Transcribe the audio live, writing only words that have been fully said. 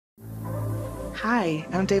Hi,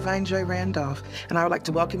 I'm Da'Vine Joy Randolph, and I would like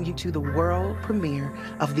to welcome you to the world premiere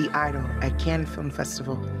of The Idol at Cannes Film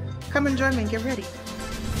Festival. Come and join me and get ready.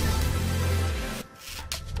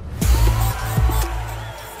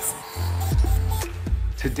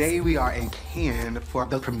 Today we are in Cannes for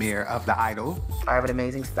the premiere of The Idol. I have an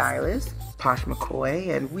amazing stylist, Posh McCoy,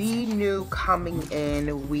 and we knew coming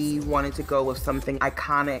in we wanted to go with something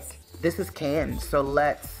iconic. This is Cannes, so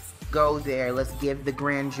let's go there. Let's give the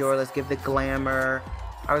grandeur, let's give the glamour.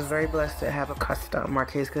 I was very blessed to have a custom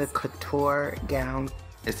Marquesa couture gown.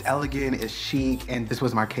 It's elegant, it's chic, and this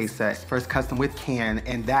was Marquesa's first custom with Cannes,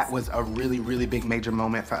 and that was a really, really big major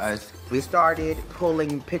moment for us. We started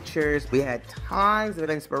pulling pictures. We had tons of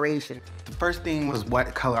inspiration. The first thing was,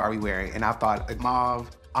 what color are we wearing? And I thought mauve,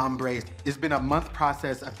 ombre. It's been a month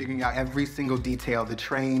process of figuring out every single detail, the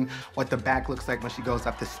train, what the back looks like when she goes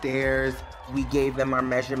up the stairs. We gave them our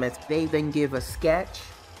measurements. They then give a sketch.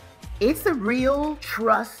 It's a real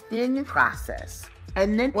trusting process.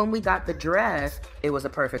 And then when we got the dress, it was a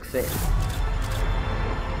perfect fit.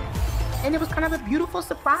 And it was kind of a beautiful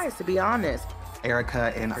surprise, to be honest.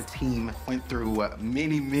 Erica and her team went through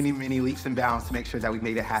many, many, many leaps and bounds to make sure that we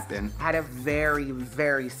made it happen. I had a very,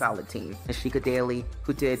 very solid team. Ashika Daly,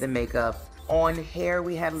 who did the makeup. On hair,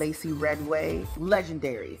 we had Lacey Redway,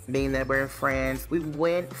 legendary, being that we're in France. We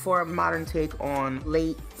went for a modern take on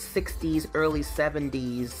late 60s, early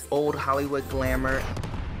 70s, old Hollywood glamour.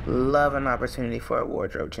 Love an opportunity for a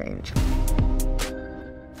wardrobe change.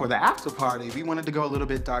 For the after party, we wanted to go a little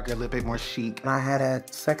bit darker, a little bit more chic. I had a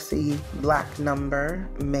sexy black number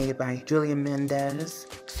made by Julia Mendez.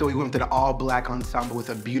 So we went with an all-black ensemble with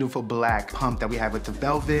a beautiful black pump that we had with the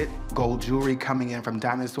velvet, gold jewelry coming in from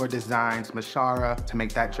Dinosaur Designs, Mashara, to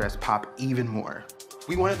make that dress pop even more.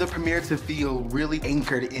 We wanted the premiere to feel really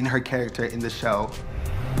anchored in her character in the show.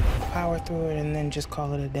 Power through it and then just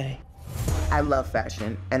call it a day. I love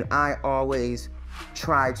fashion, and I always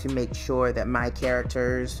try to make sure that my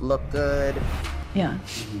characters look good. Yeah.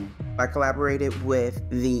 I collaborated with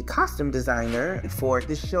the costume designer for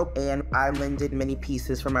this show, and I lended many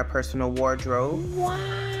pieces from my personal wardrobe. Wow.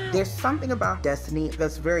 There's something about Destiny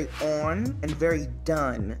that's very on and very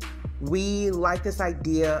done. We like this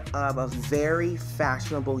idea of a very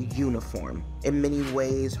fashionable uniform. In many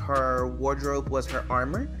ways, her wardrobe was her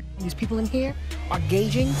armor. These people in here are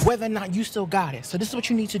gauging whether or not you still got it. So this is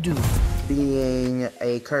what you need to do. Being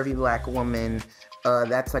a curvy black woman,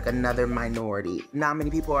 that's like another minority. Not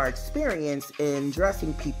many people are experienced in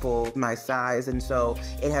dressing people my size, and so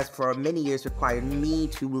it has for many years required me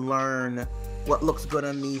to learn what looks good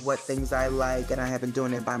on me, what things I like, and I have been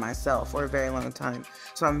doing it by myself for a very long time.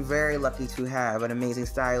 So I'm very lucky to have an amazing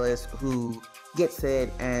stylist who gets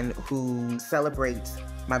it and who celebrates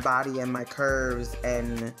my body and my curves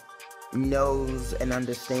and knows and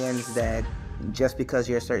understands that just because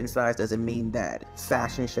you're a certain size doesn't mean that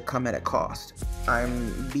fashion should come at a cost.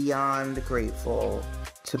 I'm beyond grateful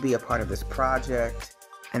to be a part of this project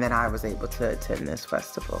and that I was able to attend this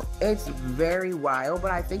festival. It's very wild,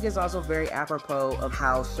 but I think it's also very apropos of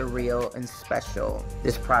how surreal and special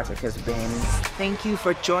this project has been. Thank you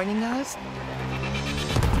for joining us.